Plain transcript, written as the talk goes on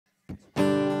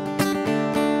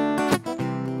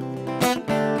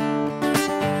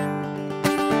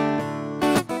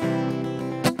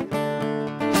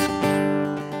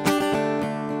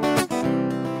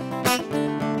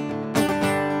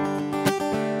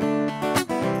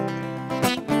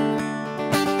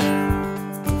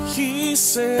He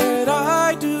said,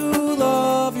 I do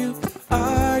love you,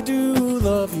 I do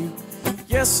love you,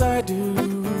 yes I do.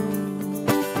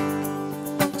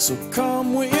 So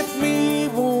come with me,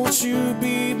 won't you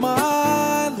be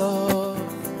my love?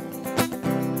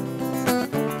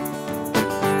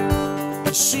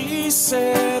 She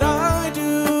said, I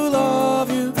do love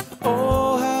you,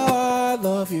 oh how I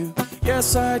love you,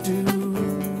 yes I do.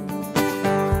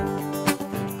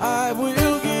 I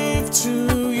will give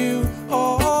to you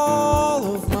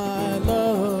all of my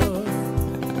love.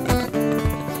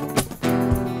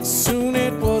 Soon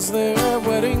it was their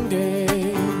wedding day.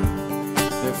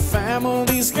 Their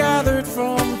families gathered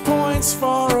from points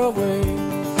far away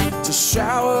to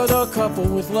shower the couple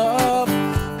with love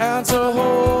and to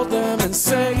hold them and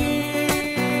say,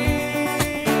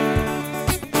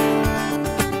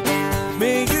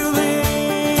 may you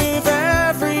live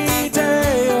every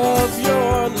day of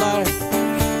your life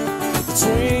with a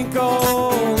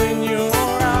twinkle in your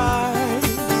eyes,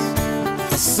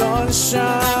 sun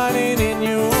shining in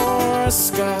your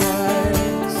skies.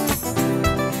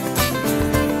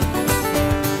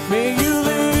 May you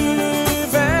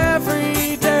live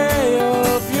every day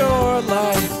of your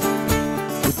life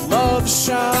with love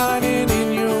shining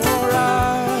in your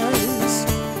eyes.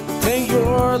 May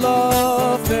your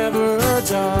love never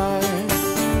die.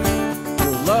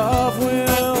 Your love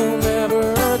will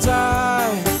never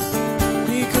die,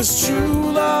 because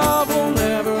true love will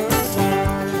never die.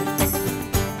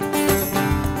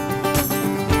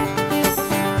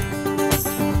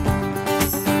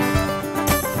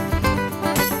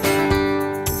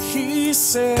 He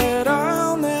said,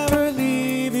 I'll never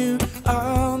leave you,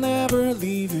 I'll never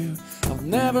leave you, I'll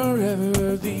never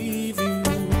ever leave you.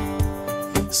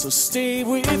 So stay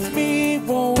with me,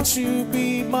 won't you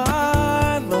be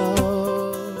my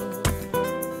love?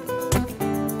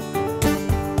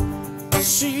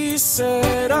 She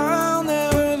said, I'll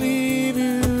never leave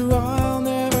you, I'll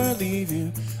never leave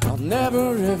you, I'll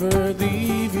never ever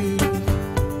leave you.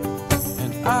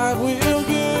 And I will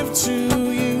give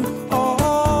to you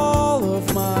all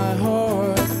of my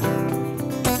heart.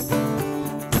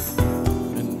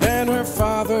 And then her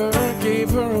father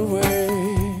gave her away.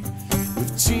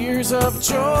 With tears of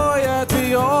joy at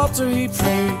the altar he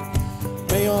prayed,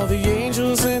 may all the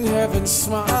angels in heaven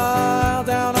smile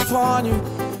down upon you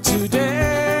today.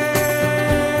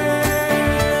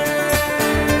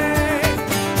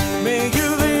 May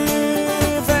you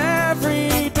live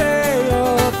every day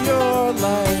of your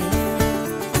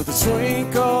life with a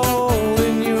twinkle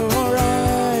in your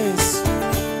eyes,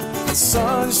 the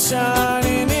sunshine